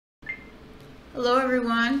Hello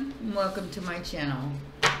everyone, and welcome to my channel.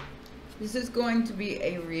 This is going to be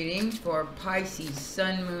a reading for Pisces,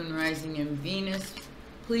 Sun, Moon, Rising, and Venus.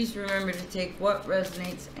 Please remember to take what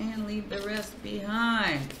resonates and leave the rest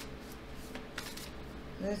behind.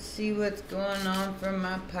 Let's see what's going on for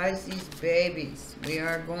my Pisces babies. We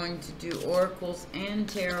are going to do oracles and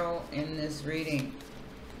tarot in this reading.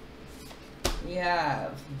 We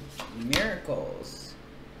have miracles,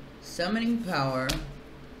 summoning power,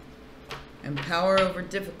 and power over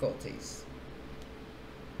difficulties,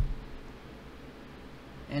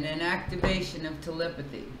 and an activation of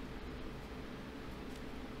telepathy.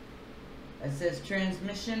 It says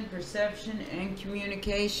transmission, perception, and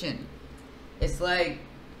communication. It's like,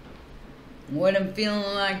 what I'm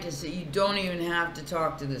feeling like is that you don't even have to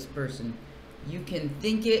talk to this person. You can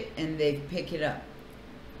think it and they pick it up.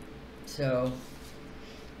 So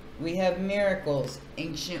we have miracles,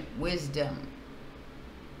 ancient wisdom.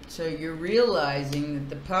 So you're realizing that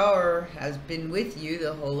the power has been with you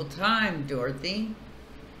the whole time, Dorothy.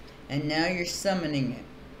 And now you're summoning it.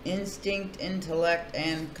 Instinct, intellect,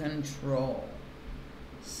 and control.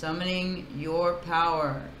 Summoning your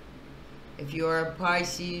power. If you're a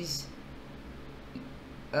Pisces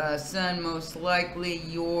Sun, most likely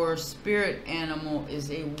your spirit animal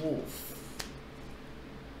is a wolf.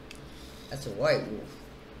 That's a white wolf.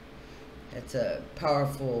 That's a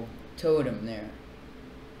powerful totem there.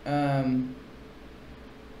 A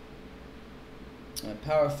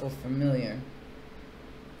powerful familiar.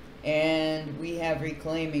 And we have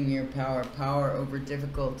reclaiming your power, power over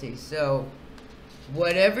difficulty. So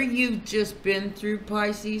whatever you've just been through,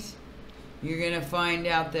 Pisces, you're gonna find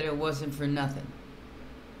out that it wasn't for nothing.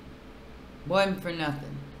 Wasn't for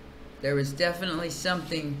nothing. There was definitely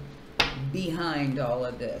something behind all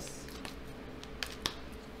of this.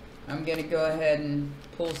 I'm gonna go ahead and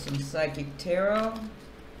pull some psychic tarot,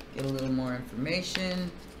 get a little more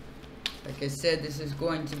information. Like I said, this is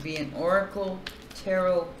going to be an oracle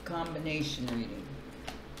tarot combination reading.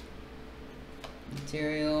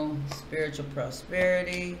 Material, spiritual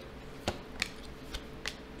prosperity,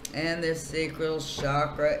 and the sacral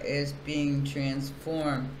chakra is being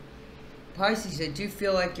transformed. Pisces, I do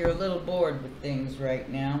feel like you're a little bored with things right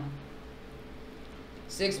now.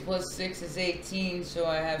 6 plus 6 is 18, so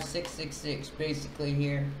I have 666 basically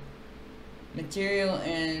here. Material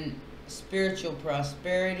and spiritual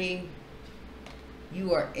prosperity.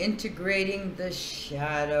 You are integrating the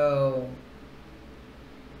shadow.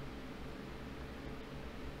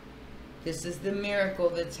 This is the miracle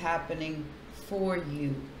that's happening for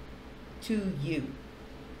you, to you.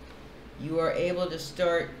 You are able to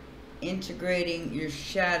start integrating your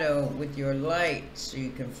shadow with your light so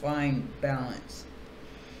you can find balance.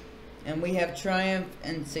 And we have triumph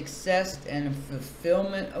and success and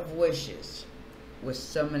fulfillment of wishes with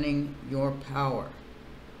summoning your power.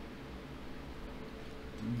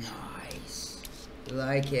 Nice.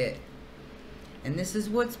 Like it. And this is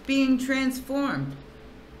what's being transformed.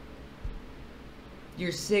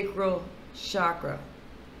 Your sacral chakra.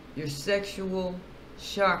 Your sexual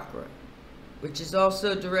chakra. Which is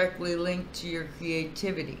also directly linked to your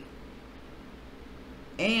creativity.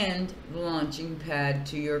 And the launching pad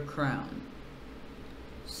to your crown.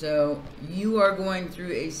 So you are going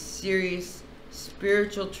through a serious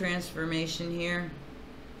spiritual transformation here.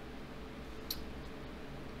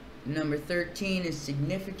 Number 13 is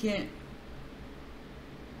significant.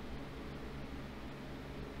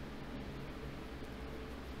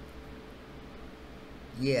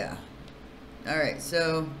 Yeah. Alright,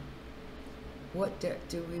 so what deck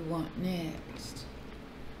do we want next?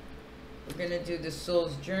 We're going to do the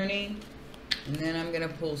Soul's Journey, and then I'm going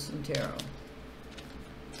to pull some tarot.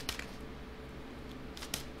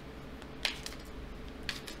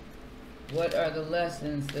 What are the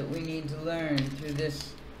lessons that we need to learn through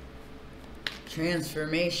this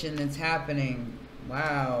transformation that's happening?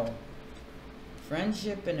 Wow.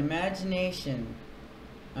 Friendship and imagination.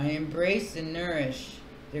 I embrace and nourish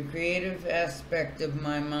the creative aspect of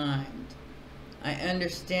my mind. I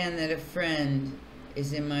understand that a friend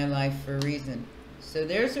is in my life for a reason. So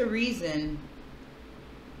there's a reason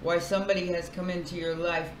why somebody has come into your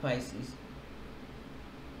life, Pisces.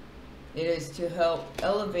 It is to help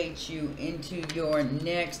elevate you into your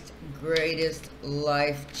next greatest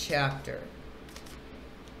life chapter.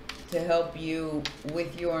 To help you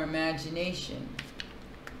with your imagination.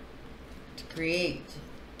 To create.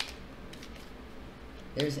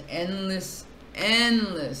 There's endless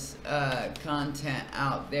content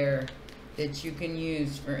out there that you can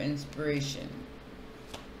use for inspiration.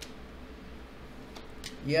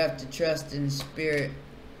 You have to trust in spirit.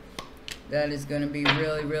 That is going to be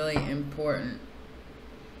really, really important.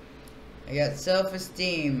 I got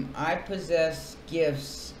self-esteem. I possess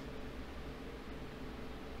gifts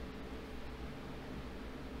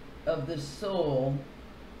of the soul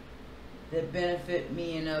that benefit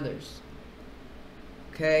me and others.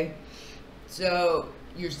 Okay? So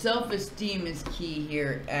your self-esteem is key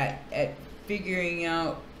here at figuring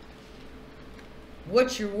out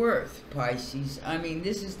what you're worth, Pisces. I mean,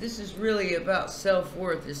 this is really about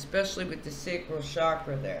self-worth, especially with the sacral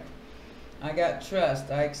chakra there. I got trust.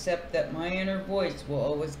 I accept that my inner voice will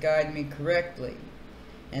always guide me correctly.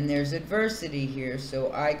 And there's adversity here, so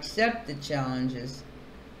I accept the challenges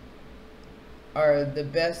are the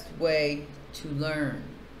best way to learn.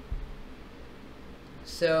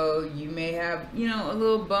 So you may have, you know, a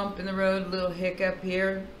little bump in the road, a little hiccup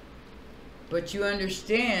here, but you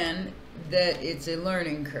understand that it's a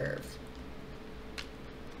learning curve.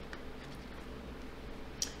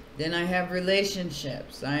 Then I have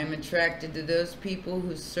relationships. I am attracted to those people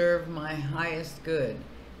who serve my highest good,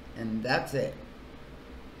 and that's it.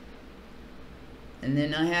 And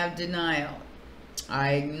then I have denial.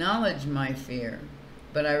 I acknowledge my fear,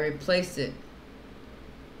 but I replace it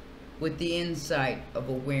with the insight of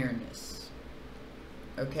awareness.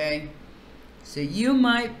 Okay? So you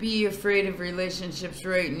might be afraid of relationships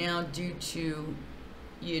right now due to,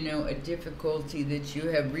 you know, a difficulty that you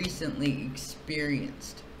have recently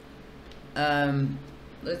experienced.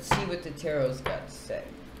 Let's see what the tarot's got to say.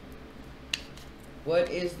 What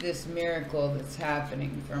is this miracle that's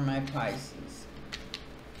happening for my Pisces?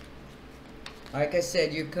 Like I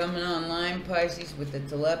said, you're coming online, Pisces, with the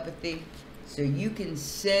telepathy, so you can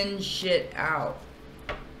send shit out,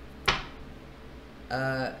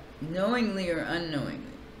 knowingly or unknowingly.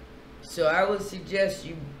 So I would suggest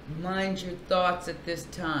you mind your thoughts at this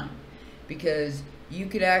time, because you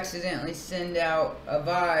could accidentally send out a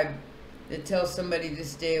vibe that tells somebody to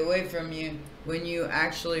stay away from you when you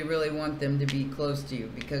actually really want them to be close to you,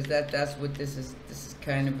 because that's what this is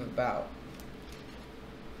kind of about.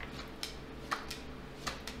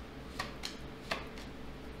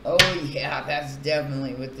 Oh yeah, that's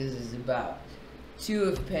definitely what this is about. Two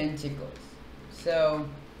of Pentacles. So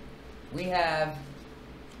we have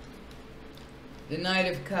the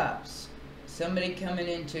Knight of Cups. Somebody coming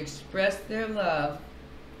in to express their love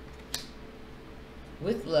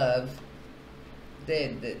with love.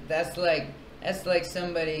 That's like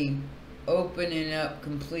somebody opening up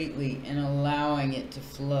completely and allowing it to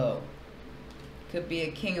flow. Could be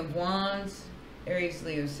a King of Wands, Aries,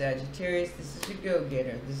 Leo, Sagittarius. This is a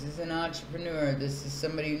go-getter. This is an entrepreneur. This is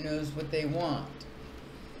somebody who knows what they want.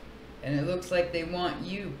 And it looks like they want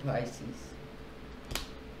you, Pisces.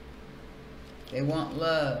 They want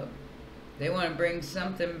love. They want to bring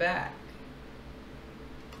something back.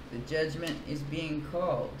 The judgment is being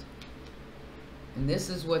called. And this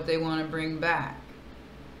is what they want to bring back.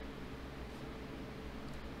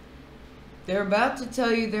 They're about to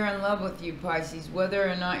tell you they're in love with you, Pisces, whether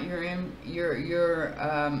or not you're in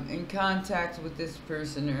contact with this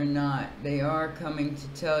person or not. They are coming to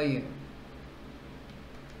tell you.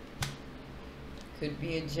 Could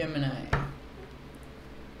be a Gemini,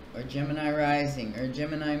 or Gemini rising, or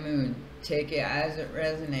Gemini moon. Take it as it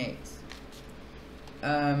resonates.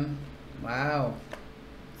 Wow.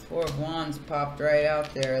 Four of Wands popped right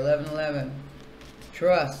out there. 1111.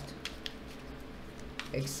 Trust.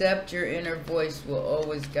 Accept your inner voice will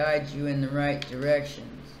always guide you in the right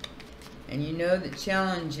directions. And you know that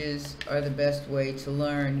challenges are the best way to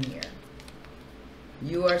learn here.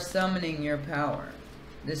 You are summoning your power.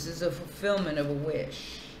 This is a fulfillment of a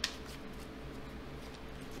wish.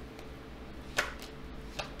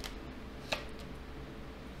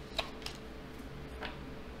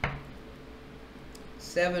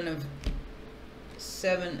 Seven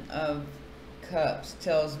of Cups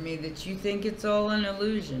tells me that you think it's all an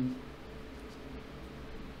illusion.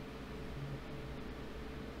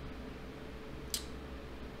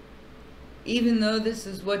 Even though this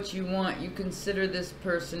is what you want, you consider this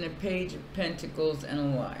person a Page of Pentacles and a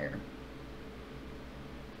liar.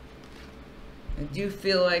 I do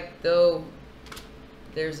feel like, though,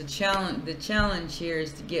 there's a challenge. The challenge here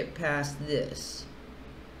is to get past this,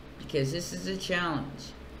 because this is a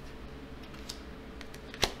challenge.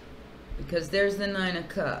 Because there's the Nine of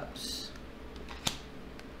Cups,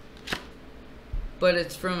 but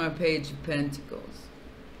it's from a Page of Pentacles.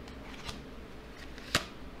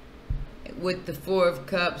 With the Four of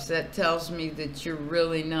Cups, that tells me that you're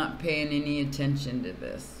really not paying any attention to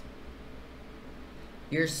this.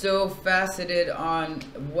 You're so faceted on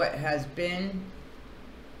what has been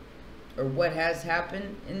or what has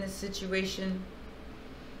happened in this situation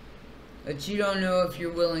that you don't know if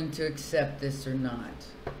you're willing to accept this or not.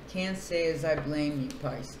 Can't say as I blame you,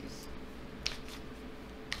 Pisces.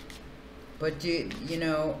 But you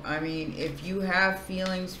know, I mean, if you have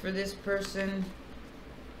feelings for this person,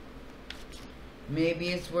 maybe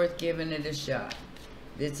it's worth giving it a shot.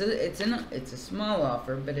 It's a small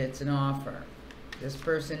offer, but it's an offer. This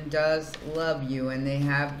person does love you, and they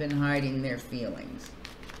have been hiding their feelings.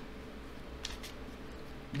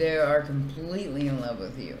 They are completely in love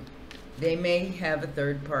with you. They may have a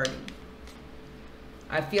third party.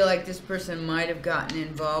 I feel like this person might have gotten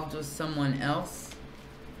involved with someone else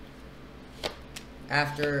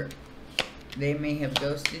after they may have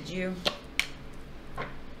ghosted you.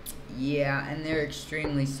 Yeah, and they're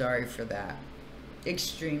extremely sorry for that.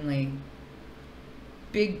 Extremely.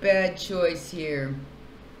 Big bad choice here.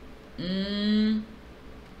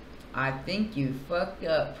 I think you fucked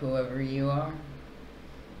up, whoever you are.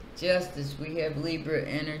 Justice, we have Libra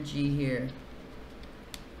energy here.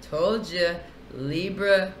 Told ya,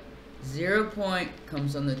 Libra 0 point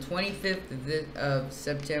comes on the 25th of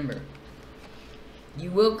September.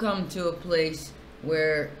 You will come to a place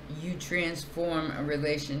where you transform a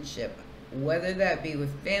relationship, whether that be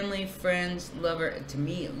with family, friends, lover. To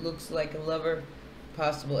me, it looks like a lover.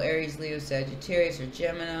 Possible Aries, Leo, Sagittarius, or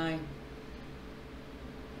Gemini.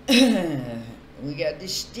 We got the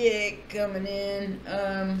shtick coming in.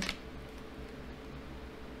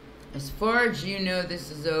 As far as you know, this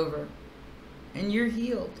is over. And you're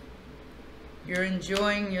healed. You're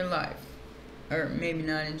enjoying your life. Or maybe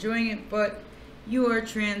not enjoying it, but you are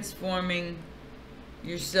transforming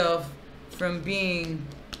yourself from being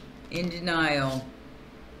in denial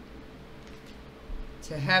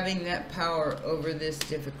to having that power over this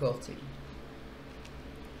difficulty.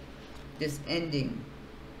 This ending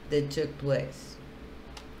that took place.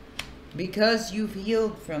 Because you've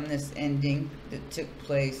healed from this ending that took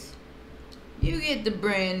place, you get the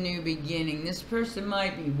brand new beginning. This person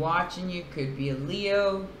might be watching you, could be a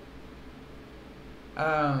Leo.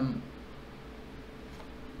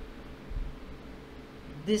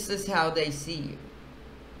 This is how they see you,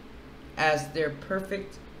 as their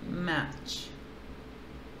perfect match.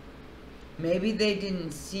 Maybe they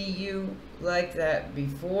didn't see you like that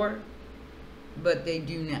before, but they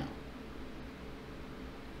do now.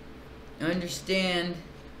 Understand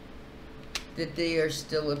that they are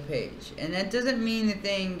still a page. And that doesn't mean that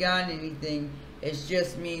they ain't got anything. It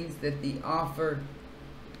just means that the offer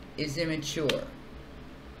is immature.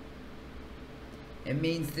 It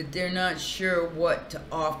means that they're not sure what to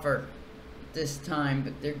offer this time,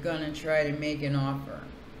 but they're gonna try to make an offer.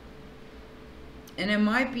 And it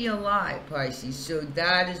might be a lie, Pisces. So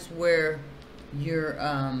that is where your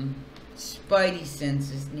spidey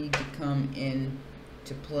senses need to come in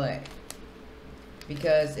to play.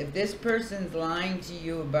 Because if this person's lying to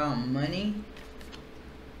you about money,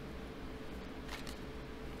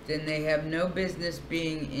 then they have no business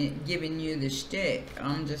giving you the shtick.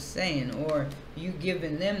 I'm just saying. Or you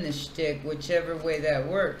giving them the shtick, whichever way that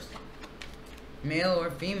works. Male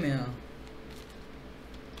or female.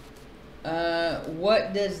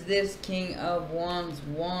 What does this King of Wands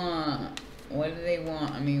want? What do they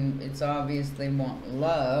want? I mean, it's obvious they want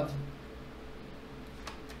love.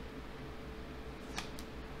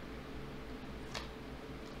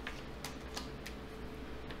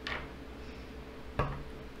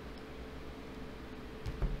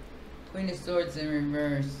 Queen of Swords in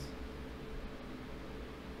reverse.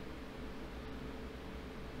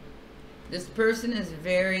 This person is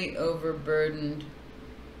very overburdened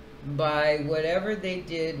by whatever they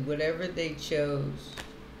did, whatever they chose.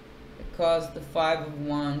 It caused the 5 of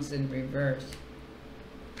Wands in reverse.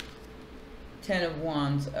 10 of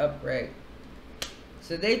Wands upright.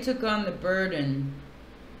 So they took on the burden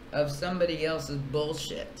of somebody else's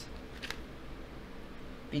bullshit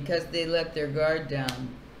because they let their guard down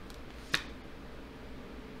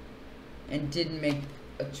and didn't make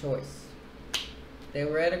a choice. They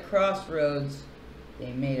were at a crossroads.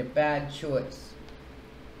 They made a bad choice.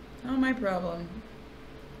 Not my problem.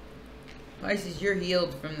 Pisces, you're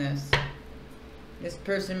healed from this. This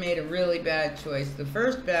person made a really bad choice. The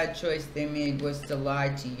first bad choice they made was to lie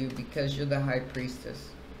to you because you're the High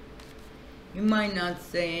Priestess. You might not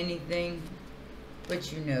say anything,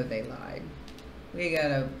 but you know they lied. We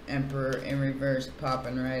got an Emperor in reverse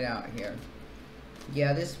popping right out here.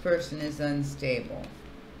 Yeah, this person is unstable.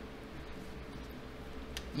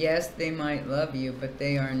 Yes, they might love you, but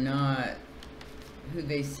they are not who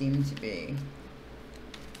they seem to be.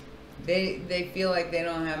 They feel like they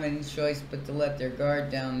don't have any choice but to let their guard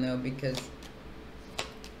down, though, because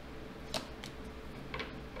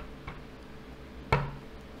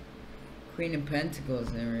Queen of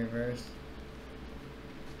Pentacles in reverse.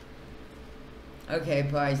 Okay,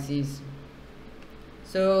 Pisces.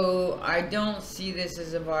 So I don't see this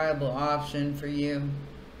as a viable option for you.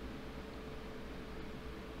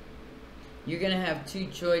 You're going to have two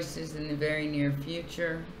choices in the very near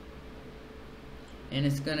future. And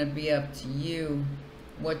it's going to be up to you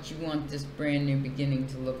what you want this brand new beginning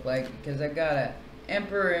to look like. Because I got a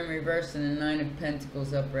Emperor in reverse and a Nine of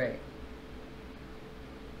Pentacles upright.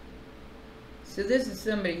 So this is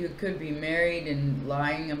somebody who could be married and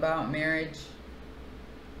lying about marriage.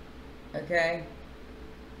 Okay?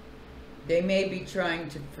 They may be trying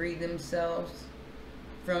to free themselves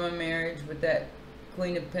from a marriage with that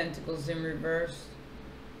Queen of Pentacles in reverse,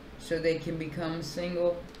 so they can become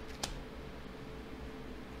single,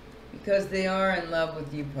 because they are in love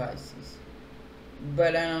with you, Pisces.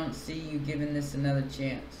 But I don't see you giving this another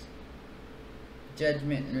chance.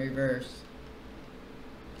 Judgment in reverse.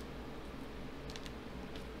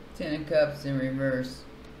 Ten of Cups in reverse.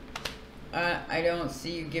 I don't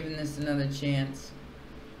see you giving this another chance.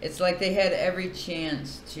 It's like they had every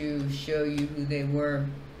chance to show you who they were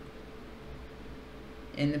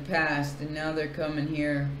in the past, and now they're coming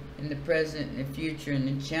here in the present and the future,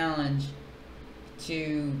 and the challenge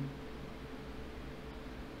to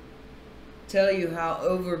tell you how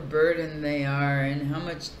overburdened they are and how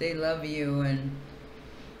much they love you. And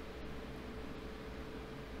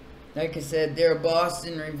like I said, they're a boss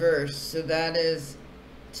in reverse, so that is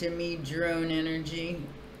to me drone energy,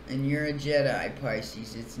 and you're a Jedi,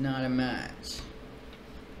 Pisces. It's not a match.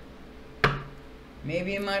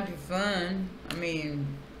 Maybe it might be fun. I mean,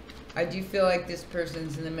 I do feel like this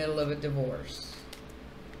person's in the middle of a divorce.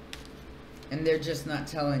 And they're just not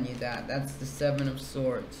telling you that. That's the Seven of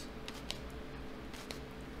Swords.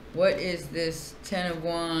 What is this Ten of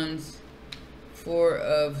Wands, Four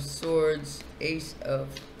of Swords, Ace of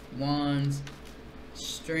Wands,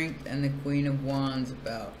 Strength, and the Queen of Wands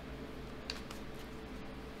about?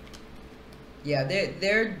 Yeah,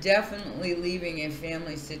 they're definitely leaving a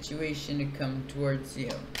family situation to come towards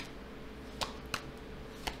you.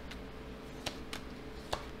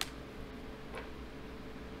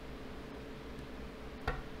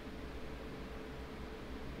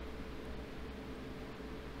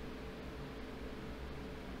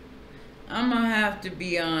 I'm gonna have to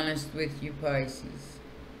be honest with you, Pisces.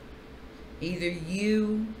 Either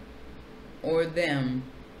you or them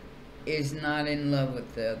is not in love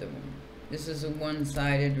with the other one. This is a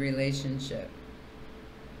one-sided relationship.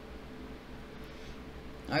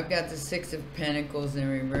 I've got the Six of Pentacles in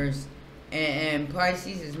reverse. And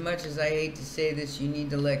Pisces, as much as I hate to say this, you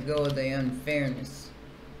need to let go of the unfairness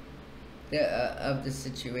of the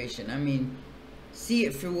situation. I mean, see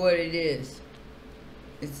it for what it is.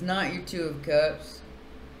 It's not your Two of Cups.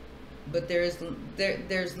 But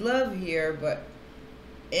there's love here, but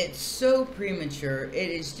it's so premature.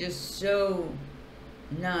 It is just so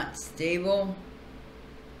not stable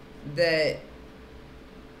that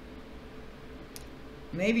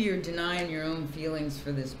maybe you're denying your own feelings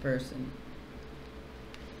for this person.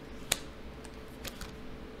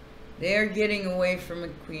 They are getting away from a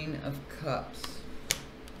Queen of Cups.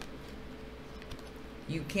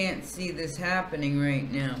 You can't see this happening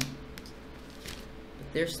right now.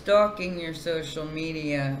 But they're stalking your social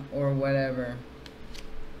media or whatever.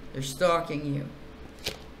 They're stalking you.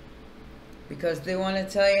 Because they want to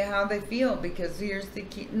tell you how they feel. Because here's the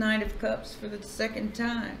Knight of Cups for the second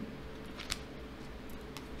time.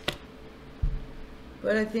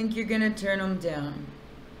 But I think you're going to turn them down.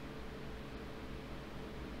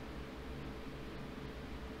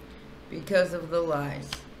 Because of the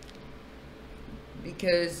lies.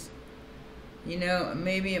 Because, you know,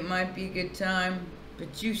 maybe it might be a good time.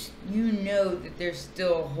 But you know that there's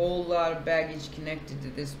still a whole lot of baggage connected to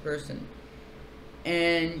this person.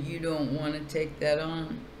 And you don't want to take that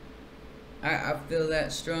on. I feel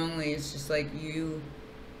that strongly. It's just like you...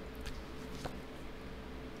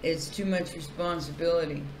 It's too much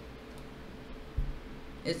responsibility.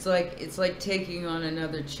 It's like taking on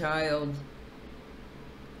another child.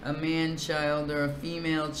 A man child or a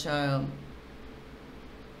female child.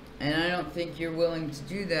 And I don't think you're willing to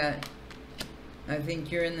do that. I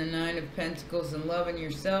think you're in the Nine of Pentacles and loving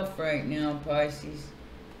yourself right now, Pisces.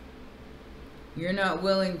 You're not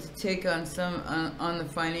willing to take on on the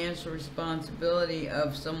financial responsibility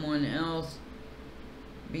of someone else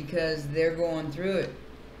because they're going through it.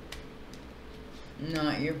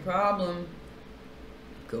 Not your problem.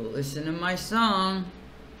 Go listen to my song.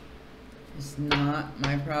 It's not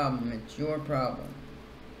my problem. It's your problem.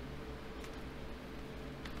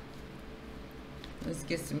 Let's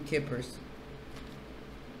get some kippers.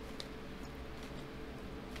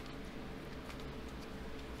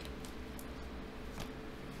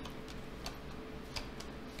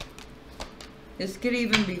 This could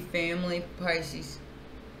even be family, Pisces.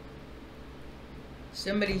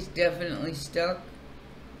 Somebody's definitely stuck.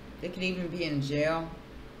 They could even be in jail.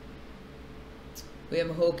 We have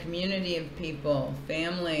a whole community of people,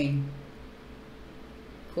 family,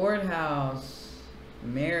 courthouse,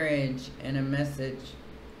 marriage, and a message.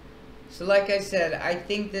 So like I said, I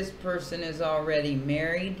think this person is already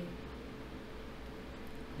married.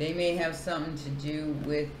 They may have something to do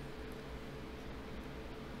with...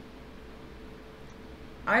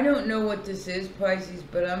 I don't know what this is, Pisces,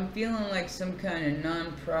 but I'm feeling like some kind of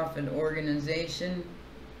non-profit organization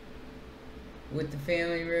with the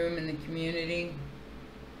family room in the community.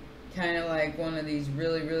 Kind of like one of these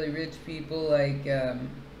really, really rich people, like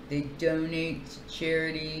they donate to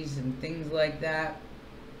charities and things like that.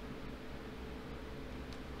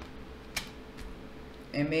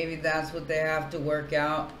 And maybe that's what they have to work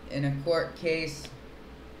out in a court case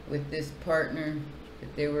with this partner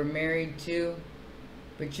that they were married to.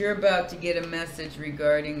 But you're about to get a message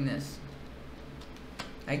regarding this.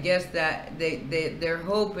 I guess that they're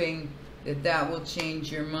hoping that that will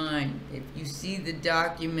change your mind. If you see the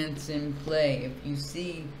documents in play, if you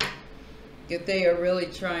see that they are really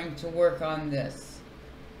trying to work on this.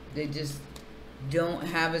 They just don't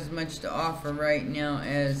have as much to offer right now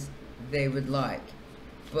as they would like.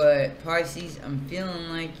 But Pisces, I'm feeling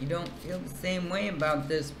like you don't feel the same way about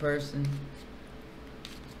this person.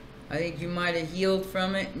 I think you might have healed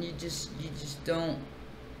from it, and you just don't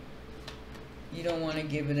want to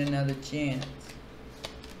give it another chance.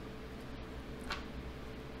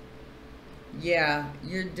 Yeah,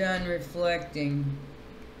 you're done reflecting.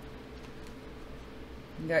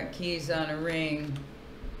 You got keys on a ring.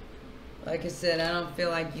 Like I said, I don't feel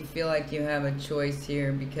like you have a choice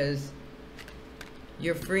here, because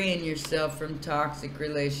you're freeing yourself from toxic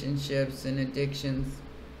relationships and addictions.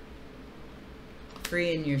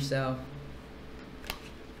 Freeing yourself.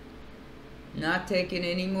 Not taking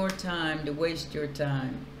any more time to waste your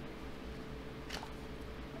time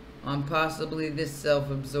on possibly this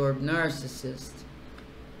self-absorbed narcissist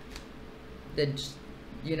that's,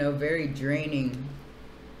 you know, very draining.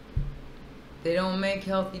 They don't make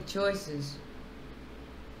healthy choices.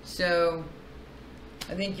 So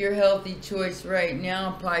I think your healthy choice right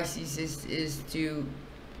now, Pisces, is to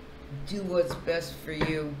do what's best for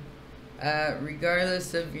you,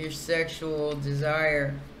 regardless of your sexual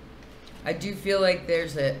desire. I do feel like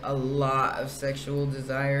there's a lot of sexual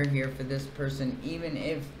desire here for this person, even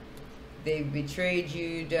if they've betrayed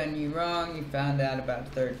you, done you wrong, you found out about a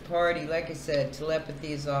third party. Like I said,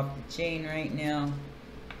 telepathy is off the chain right now.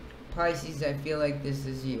 Pisces, I feel like this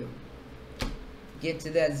is you. Get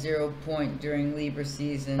to that 0 point during Libra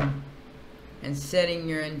season and setting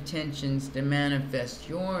your intentions to manifest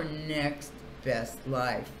your next best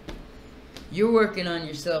life. You're working on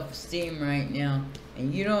your self-esteem right now,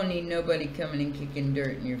 and you don't need nobody coming and kicking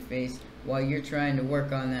dirt in your face while you're trying to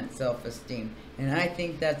work on that self-esteem. And I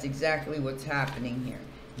think that's exactly what's happening here.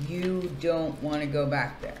 You don't want to go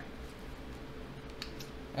back there.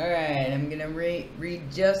 Alright, I'm going to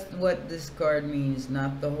read just what this card means,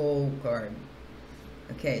 not the whole card.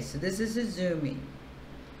 Okay, so this is Izumi.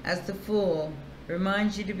 As the Fool,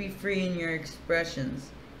 reminds you to be free in your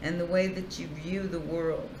expressions and the way that you view the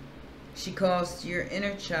world. She calls to your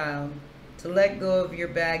inner child to let go of your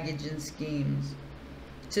baggage and schemes,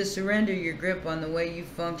 to surrender your grip on the way you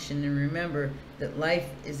function, and remember that life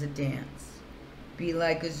is a dance. Be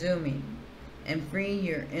like Izumi and free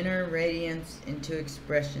your inner radiance into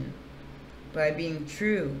expression by being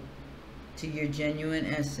true to your genuine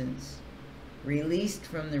essence, released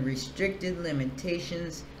from the restricted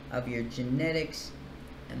limitations of your genetics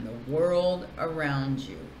and the world around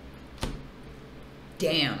you.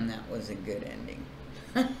 Damn, that was a good ending.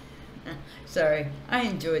 Sorry, I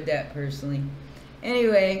enjoyed that personally.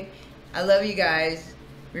 Anyway, I love you guys.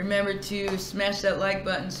 Remember to smash that like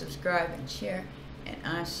button, subscribe, and share. And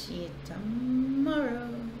I'll see you tomorrow.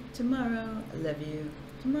 I love you.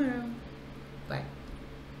 Tomorrow. Bye.